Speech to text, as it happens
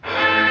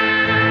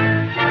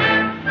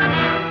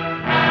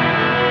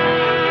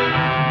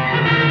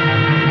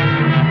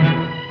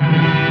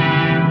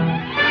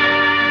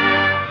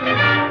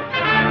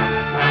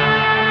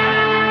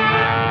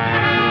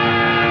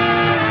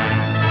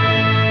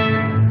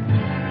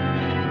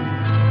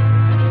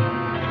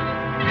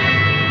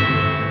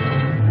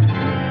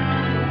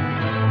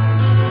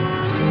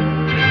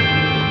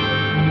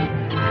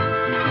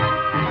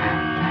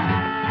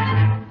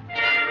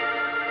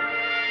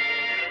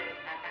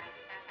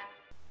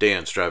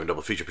Dan's Driving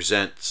Double Feature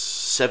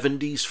presents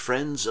 70s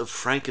Friends of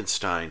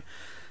Frankenstein,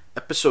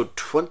 episode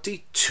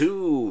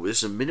 22. This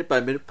is a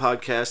minute-by-minute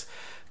podcast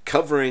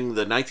covering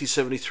the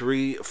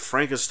 1973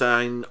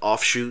 Frankenstein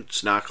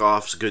offshoots,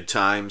 knockoffs, good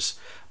times,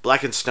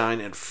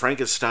 Blackenstein and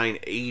Frankenstein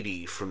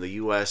 80 from the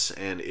US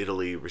and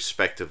Italy,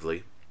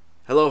 respectively.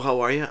 Hello, how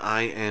are you?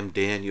 I am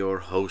Dan, your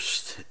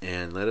host,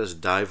 and let us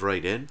dive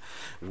right in.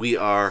 We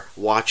are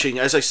watching,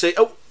 as I say,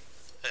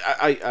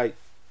 the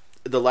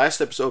last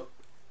episode,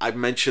 I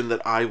mentioned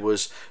that I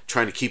was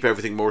trying to keep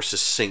everything more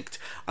succinct.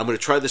 I'm going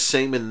to try the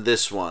same in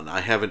this one. I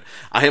haven't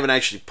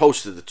actually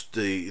posted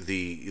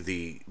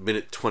the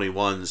minute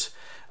 21s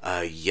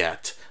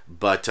yet,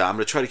 but I'm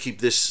going to try to keep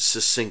this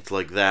succinct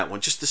like that one,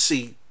 just to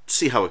see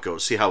how it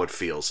goes, see how it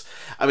feels.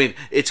 I mean,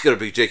 it's going to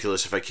be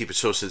ridiculous if I keep it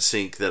so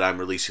succinct that I'm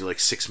releasing like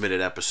 6-minute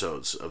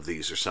episodes of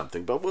these or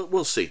something, but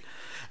we'll see.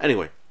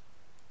 Anyway,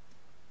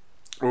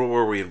 where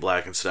were we in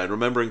Blackenstein?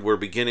 Remembering we're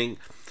beginning.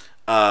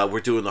 We're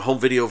doing the home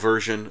video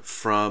version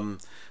from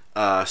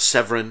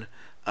Severin,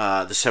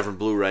 the Severin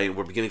Blu-ray, and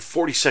we're beginning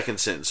 40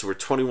 seconds in, so we're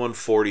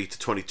 21:40 to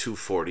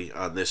 22:40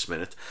 on this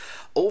minute.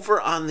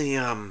 Over on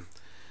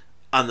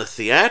the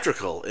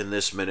theatrical in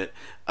this minute,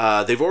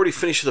 they've already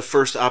finished the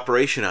first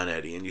operation on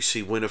Eddie, and you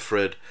see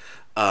Winifred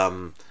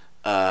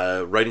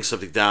writing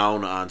something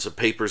down on some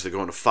papers. They're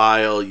going to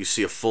file. You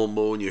see a full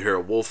moon. You hear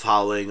a wolf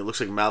howling. It looks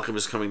like Malcolm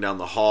is coming down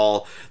the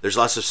hall. There's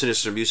lots of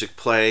sinister music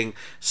playing.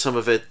 Some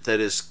of it that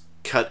is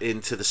cut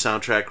into the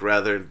soundtrack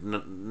rather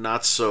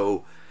not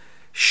so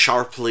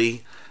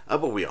sharply,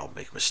 but we all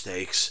make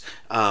mistakes.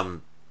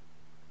 So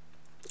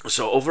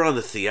over on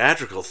the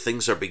theatrical,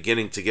 things are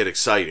beginning to get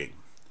exciting.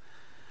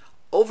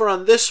 Over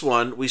on this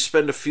one, we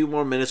spend a few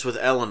more minutes with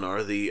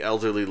Eleanor, the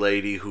elderly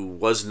lady who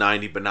was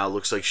 90 but now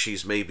looks like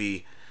she's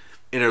maybe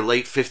in her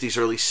late 50s,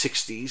 early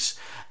 60s.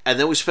 And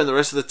then we spend the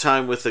rest of the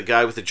time with a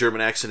guy with a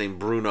German accent named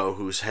Bruno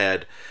who's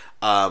had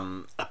a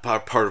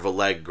part of a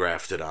leg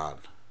grafted on.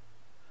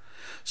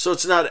 So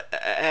it's not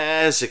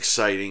as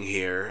exciting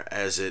here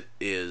as it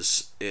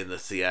is in the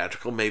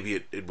theatrical. Maybe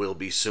it will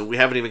be soon. We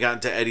haven't even gotten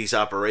to Eddie's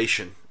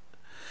operation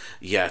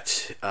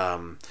yet.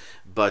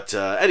 But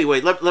anyway,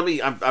 let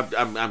me.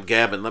 I'm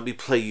gabbing. Let me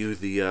play you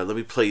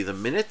the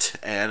minute,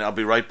 and I'll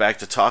be right back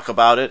to talk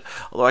about it.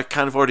 Although I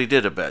kind of already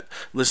did a bit.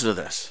 Listen to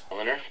this.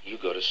 Eleanor, you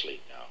go to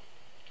sleep now.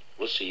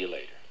 We'll see you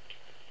later.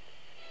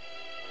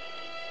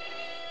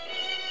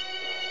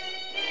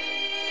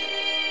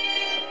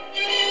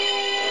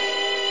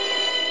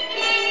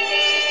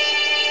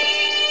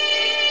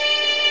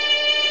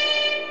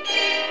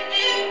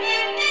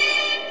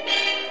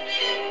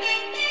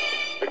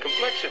 The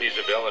complexities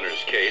of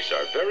Eleanor's case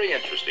are very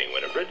interesting,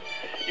 Winifred.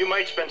 You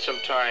might spend some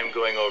time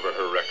going over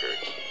her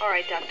records. All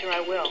right, Doctor,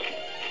 I will.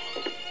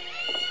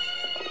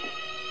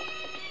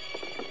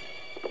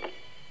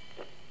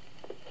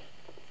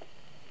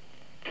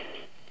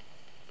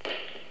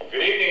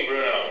 Good evening,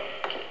 Bruno.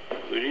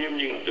 Good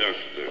evening,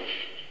 Doctor.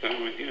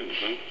 Time again,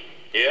 huh?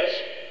 Yes?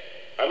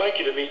 I'd like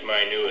you to meet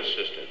my new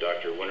assistant,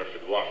 Dr.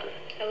 Winifred Walker.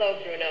 Hello,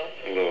 Bruno.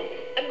 Hello.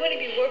 I'm going to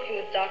be working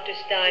with Dr.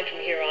 Stein from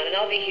here on, and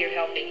I'll be here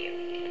helping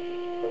you.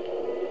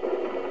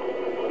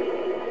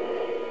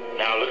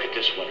 Now look at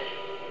this,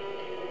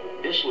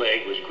 Winifred. This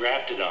leg was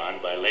grafted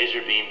on by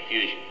laser beam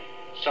fusion,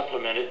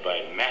 supplemented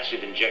by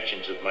massive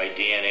injections of my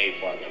DNA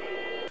formula.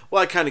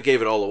 Well, I kind of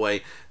gave it all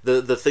away.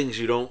 The things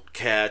you don't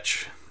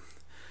catch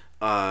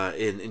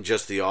in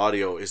just the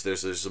audio is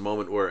there's a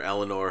moment where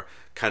Eleanor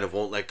kind of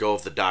won't let go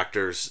of the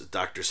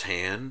doctor's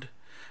hand,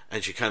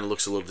 and she kind of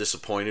looks a little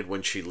disappointed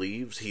when he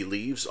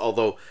leaves,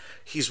 although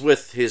he's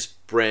with his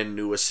brand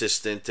new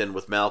assistant and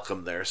with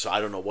Malcolm there, so I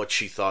don't know what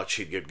she thought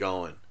she'd get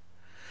going.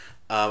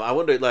 I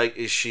wonder, like,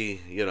 is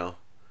she, I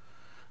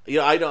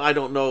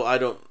don't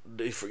know,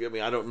 forgive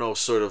me, I don't know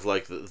sort of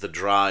like the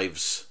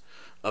drives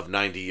of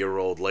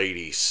 90-year-old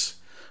ladies,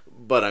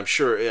 but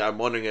I'm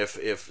wondering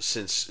if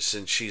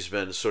since she's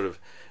been sort of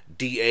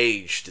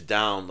de-aged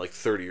down like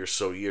 30 or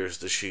so years,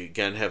 does she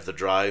again have the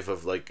drive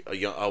of like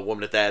a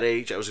woman at that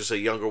age? I was going to say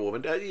younger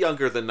woman,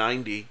 younger than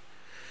 90,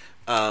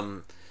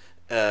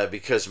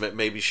 because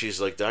maybe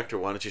she's like, Doctor,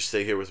 why don't you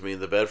stay here with me in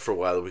the bed for a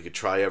while and we could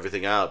try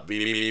everything out.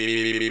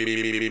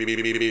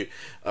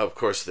 Of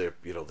course, they're,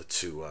 the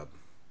two,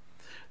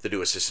 the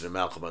new assistant and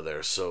Malcolm are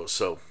there.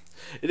 So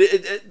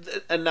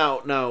and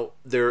now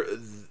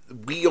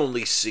we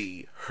only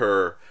see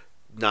her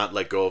not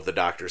let go of the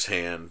doctor's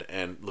hand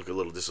and look a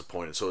little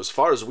disappointed. So as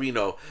far as we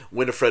know,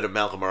 Winifred and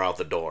Malcolm are out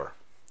the door.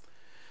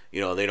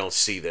 They don't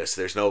see this.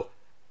 There's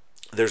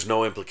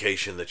no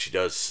implication that she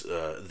does,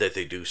 that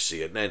they do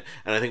see it. And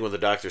I think when the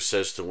doctor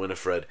says to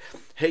Winifred,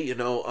 hey,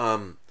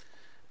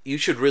 you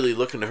should really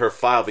look into her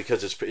file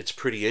because it's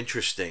pretty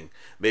interesting.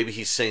 Maybe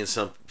he's saying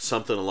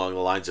something along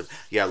the lines of,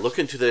 yeah, look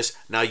into this.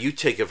 Now you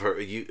take of her.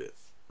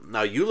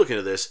 Now you look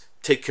into this.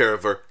 Take care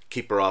of her.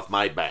 Keep her off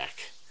my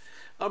back.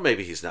 Or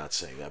maybe he's not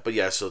saying that. But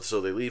yeah, so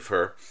they leave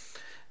her.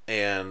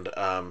 And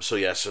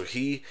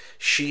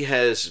she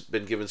has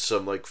been given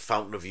some like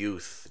Fountain of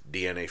Youth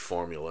DNA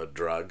formula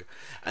drug.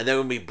 And then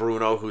we meet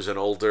Bruno, who's an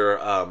older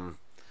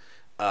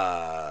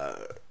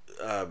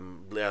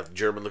the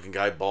German-looking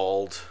guy,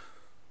 bald,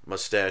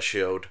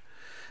 mustachioed,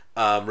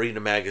 reading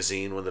a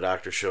magazine when the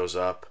doctor shows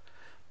up,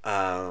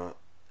 and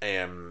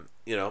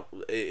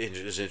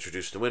is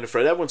introduced to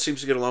Winifred. Everyone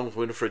seems to get along with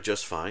Winifred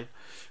just fine,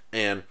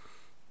 and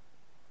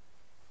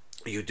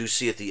you do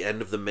see at the end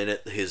of the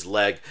minute his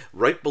leg,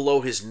 right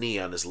below his knee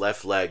on his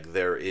left leg,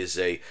 there is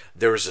a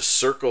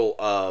circle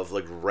of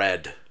like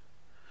red,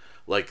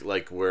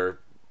 like where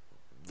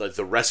like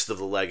the rest of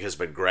the leg has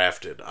been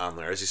grafted on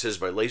there, as he says,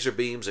 by laser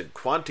beams, and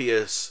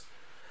Quantius,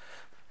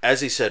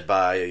 as he said,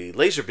 by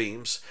laser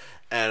beams,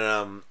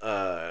 and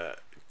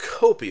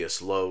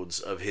copious loads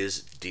of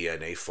his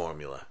DNA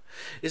formula.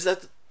 Is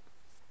that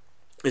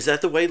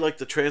the way like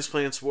the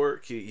transplants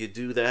work? You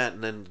do that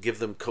and then give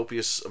them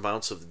copious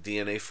amounts of the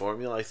DNA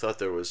formula? I thought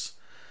there was,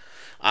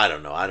 I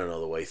don't know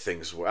the way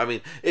things work. I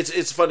mean,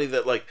 it's funny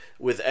that like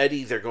with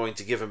Eddie, they're going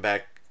to give him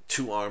back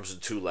 2 arms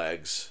and 2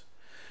 legs.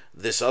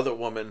 This other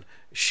woman,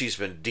 she's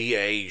been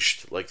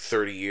de-aged like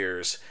 30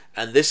 years,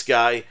 and this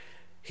guy,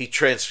 he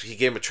gave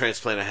him a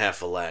transplant of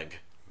half a leg.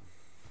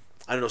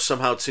 I don't know,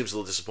 somehow it seems a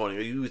little disappointing.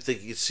 You would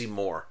think you'd see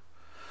more.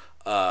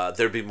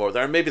 There'd be more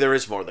there. Maybe there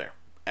is more there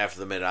after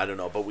the minute, I don't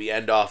know. But we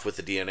end off with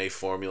the DNA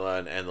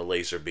formula and the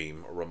laser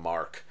beam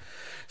remark.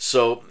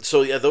 So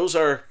yeah, those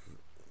are...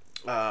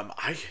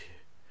 I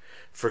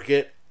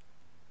forget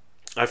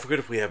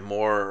if we have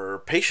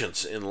more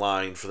patients in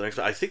line for the next...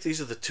 I think these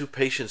are the 2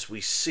 patients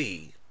we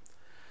see.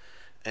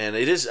 And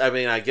it is, I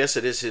mean, I guess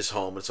it is his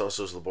home. It's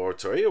also his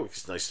laboratory.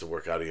 It's nice to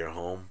work out of your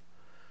home.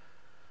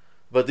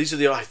 But I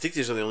think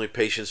these are the only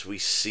patients we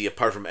see,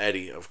 apart from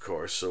Eddie, of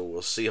course. So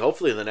we'll see.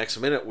 Hopefully in the next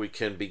minute we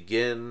can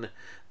begin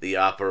the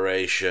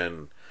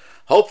operation.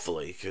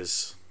 Hopefully,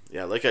 because,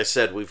 yeah, like I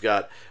said, we've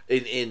got,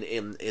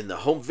 in the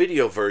home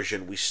video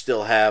version, we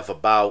still have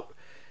about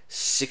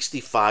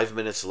 65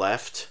 minutes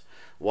left.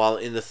 While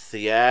in the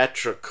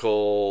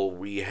theatrical,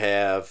 we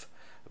have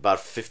about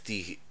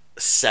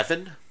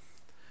 57.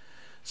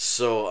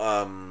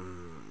 So,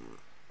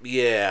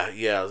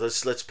 yeah,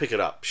 let's pick it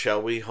up,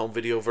 shall we? Home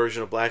video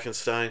version of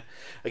Blackenstein.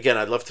 Again,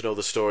 I'd love to know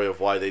the story of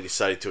why they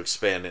decided to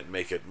expand it and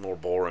make it more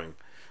boring,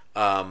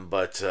 and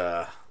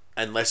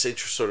less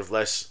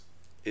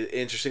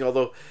interesting.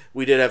 Although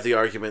we did have the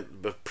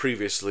argument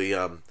previously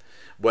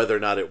whether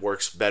or not it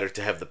works better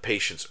to have the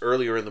patients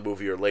earlier in the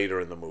movie or later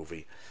in the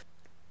movie.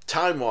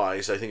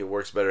 Time-wise, I think it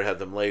works better to have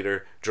them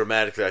later.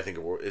 Dramatically, I think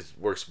it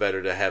works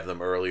better to have them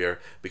earlier,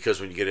 because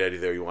when you get Eddie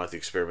there, you want the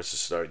experiments to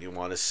start. You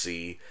want to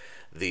see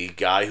the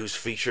guy who's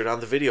featured on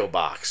the video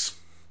box.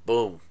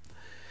 Boom.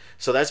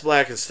 So that's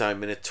Blackenstein,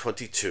 minute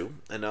 22.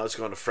 And now it's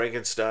going to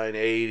Frankenstein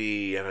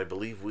 80, and I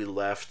believe we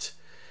left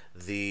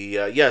the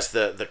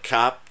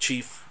cop,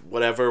 chief,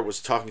 whatever,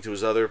 was talking to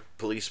his other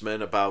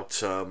policemen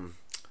about,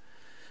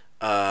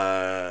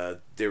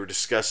 they were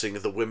discussing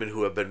the women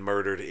who have been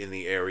murdered in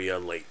the area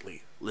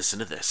lately. Listen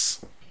to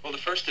this. Well, the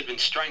first had been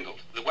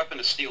strangled, the weapon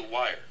a steel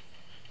wire.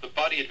 The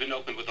body had been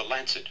opened with a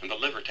lancet and the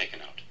liver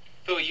taken out.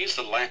 Though he used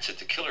the lancet,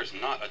 the killer's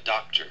not a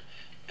doctor.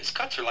 His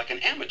cuts are like an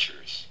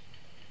amateur's.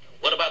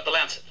 What about the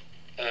lancet?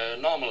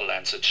 Normal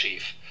lancet,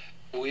 Chief.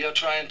 We are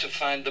trying to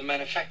find the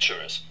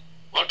manufacturers.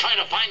 Well, try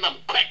to find them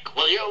quick,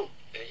 will you?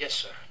 Yes,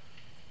 sir.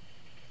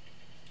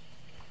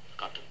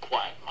 Got to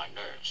quiet my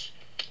nerves.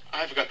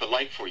 I've got the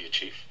light for you,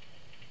 Chief.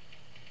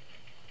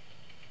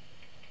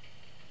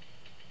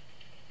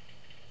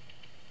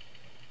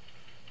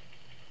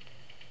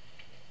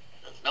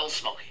 There's no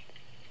smoking.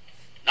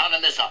 Not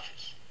in this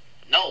office.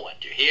 No one,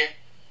 do you hear?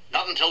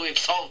 Not until we've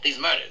solved these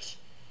murders.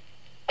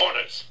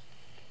 Orders.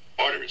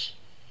 Orders.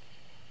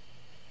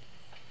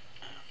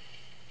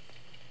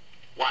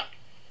 1.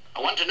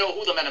 I want to know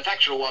who the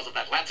manufacturer was of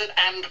that lancet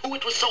and who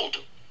it was sold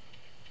to.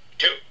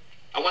 2.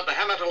 I want the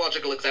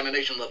hematological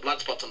examination of the blood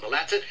spots on the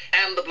lancet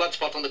and the blood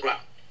spots on the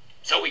ground,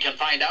 so we can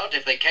find out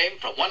if they came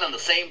from one and the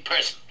same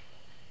person.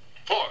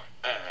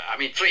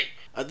 3.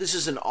 This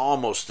is an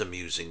almost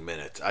amusing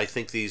minute. I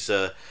think these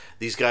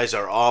guys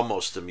are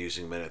almost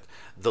amusing minute.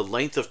 The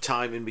length of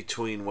time in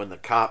between when the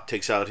cop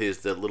takes out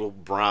the little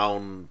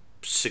brown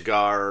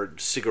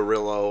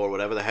cigarillo or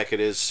whatever the heck it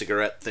is,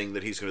 cigarette thing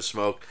that he's going to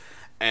smoke,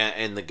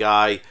 and the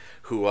guy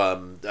who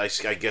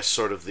I guess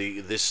sort of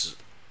this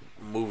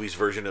movie's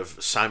version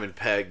of Simon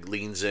Pegg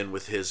leans in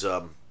with his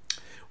letter.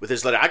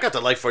 I got the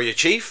light for you,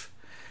 Chief.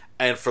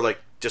 And for like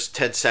just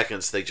 10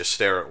 seconds, they just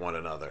stare at one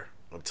another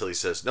until he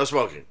says, "No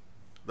smoking.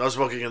 No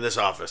smoking in this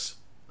office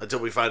until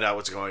we find out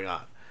what's going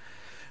on."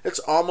 It's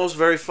almost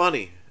very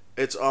funny.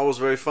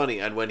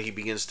 And when he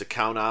begins to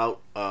count out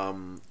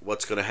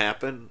what's going to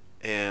happen,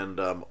 and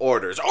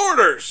orders.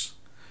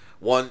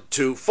 1,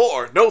 2,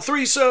 4. No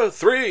 3, sir.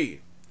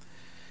 3.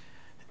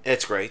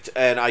 It's great.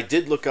 And I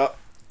did look up.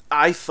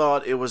 I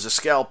thought it was a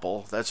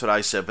scalpel. That's what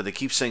I said. But they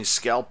keep saying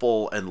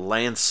scalpel and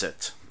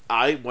lancet.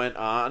 I went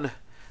on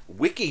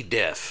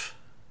WikiDiff.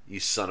 You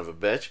son of a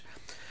bitch.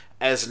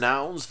 As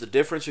nouns, the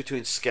difference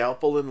between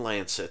scalpel and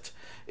lancet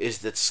is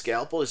that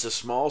scalpel is a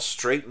small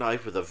straight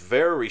knife with a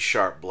very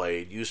sharp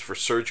blade used for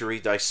surgery,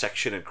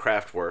 dissection, and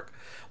craft work,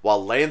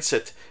 while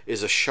lancet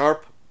is a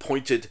sharp,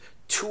 pointed,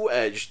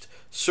 two-edged,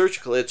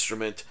 surgical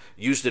instrument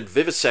used in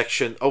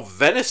vivisection,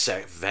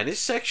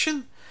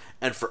 venesection?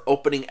 And for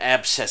opening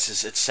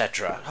abscesses,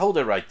 etc. Hold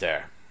it right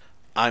there.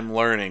 I'm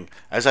learning.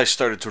 As I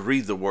started to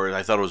read the word,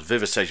 I thought it was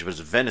vivisection, but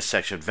it's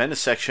venesection.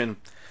 Venesection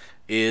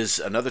is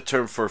another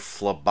term for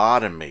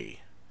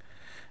phlebotomy.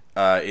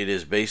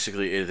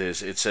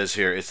 It says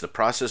here, it's the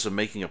process of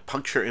making a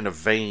puncture in a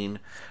vein,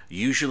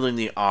 usually in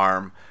the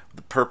arm, with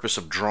the purpose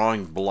of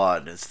drawing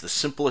blood. It's the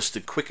simplest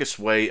and quickest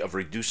way of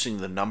reducing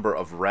the number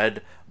of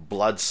red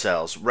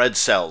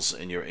cells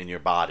in your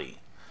body.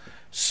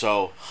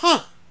 So,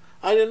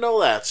 I didn't know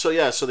that. So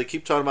yeah, so they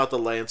keep talking about the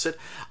lancet.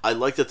 I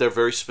like that they're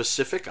very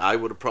specific. I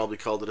would have probably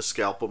called it a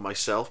scalpel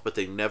myself, but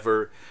they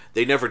never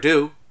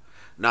do.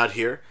 Not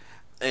here.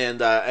 And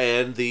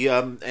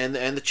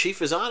the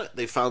chief is on it.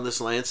 They found this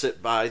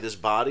lancet by this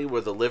body where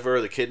the liver,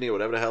 the kidney, or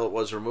whatever the hell it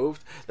was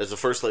removed. That's the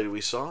first lady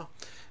we saw,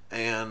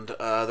 and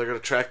they're gonna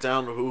track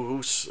down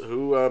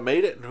who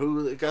made it and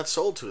who it got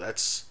sold to.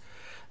 That's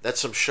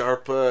some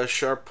sharp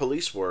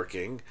police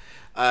working.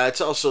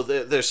 It's also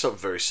there's something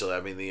very silly. I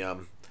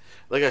mean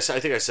like I said, I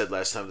think I said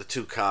last time, the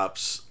two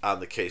cops on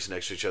the case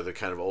next to each other,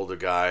 kind of older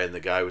guy and the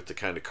guy with the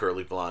kind of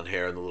curly blonde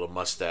hair and the little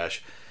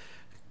mustache.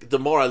 The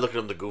more I look at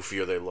them, the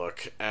goofier they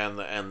look. And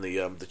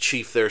the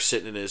chief there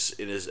sitting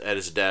at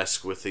his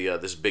desk with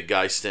this big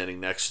guy standing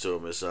next to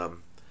him is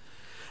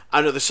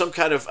I know there's some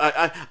kind of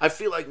I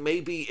feel like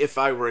maybe if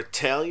I were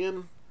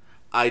Italian,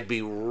 I'd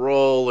be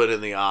rolling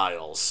in the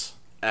aisles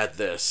at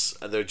this,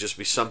 and there'd just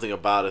be something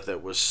about it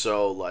that was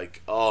so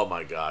like, oh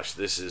my gosh,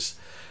 this is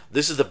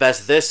the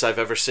best this I've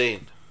ever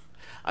seen.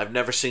 I've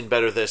never seen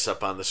better this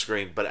up on the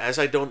screen. But as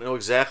I don't know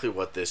exactly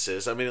what this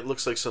is, I mean, it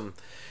looks like some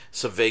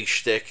vague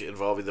shtick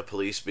involving the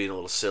police being a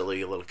little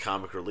silly, a little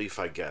comic relief,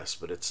 I guess.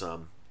 But it's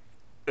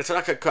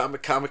not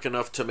comic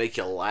enough to make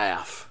you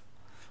laugh.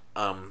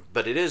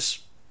 But it is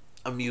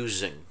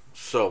amusing.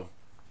 So,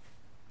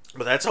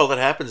 but that's all that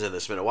happens in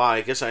this minute. Wow,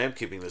 I guess I am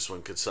keeping this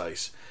one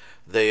concise.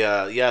 They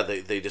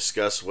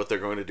discuss what they're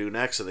going to do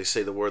next, and they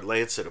say the word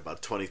lancet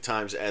about 20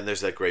 times, and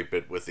there's that great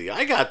bit with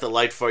I got the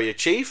light for you,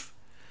 Chief,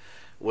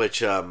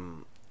 which, I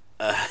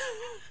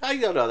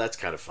don't know, that's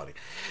kind of funny.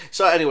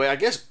 So anyway, I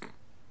guess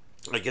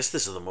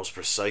this is the most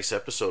precise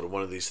episode of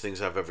one of these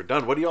things I've ever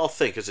done. What do you all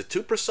think? Is it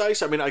too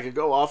precise? I mean, I could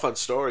go off on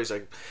stories.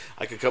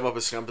 I could come up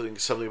with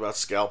something about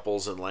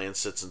scalpels and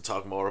lancets and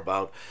talk more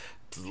about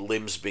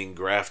limbs being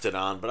grafted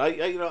on, but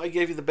I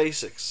gave you the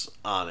basics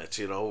on it,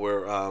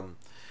 where,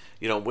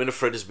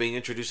 Winifred is being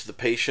introduced to the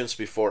patients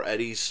before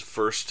Eddie's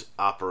first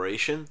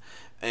operation,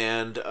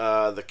 and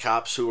the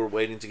cops who are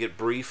waiting to get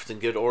briefed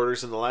and get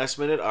orders in the last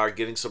minute are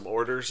getting some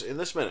orders in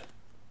this minute.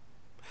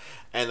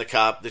 And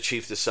the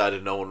chief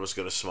decided no one was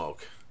going to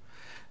smoke,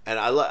 and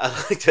I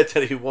like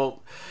that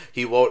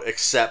he won't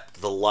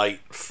accept the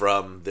light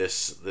from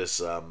this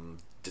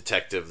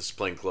detective, this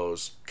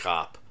plainclothes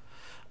cop.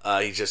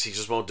 He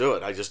just won't do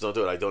it. I just don't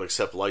do it. I don't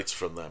accept lights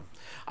from them.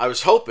 I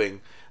was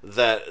hoping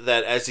that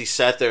as he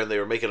sat there and they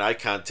were making eye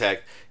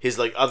contact, his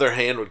other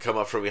hand would come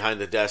up from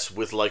behind the desk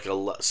with like a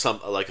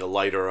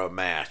light or a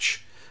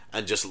match,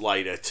 and just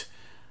light it,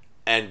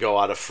 and go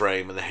out of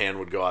frame, and the hand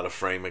would go out of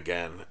frame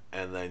again,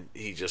 and then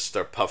he just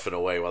start puffing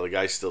away while the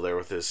guy's still there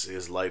with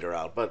his lighter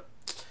out. But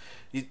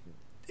it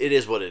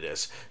is what it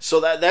is. So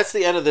that's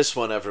the end of this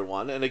one,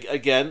 everyone. And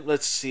again,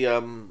 let's see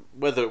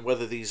whether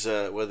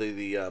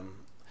the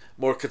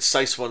more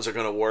concise ones are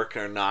going to work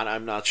or not.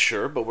 I'm not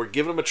sure, but we're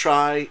giving them a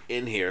try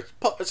in here.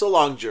 It's a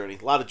long journey.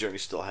 A lot of journey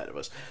still ahead of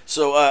us.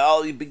 So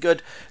I'll be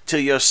good to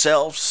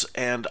yourselves,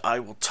 and I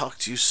will talk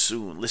to you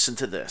soon. Listen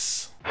to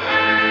this.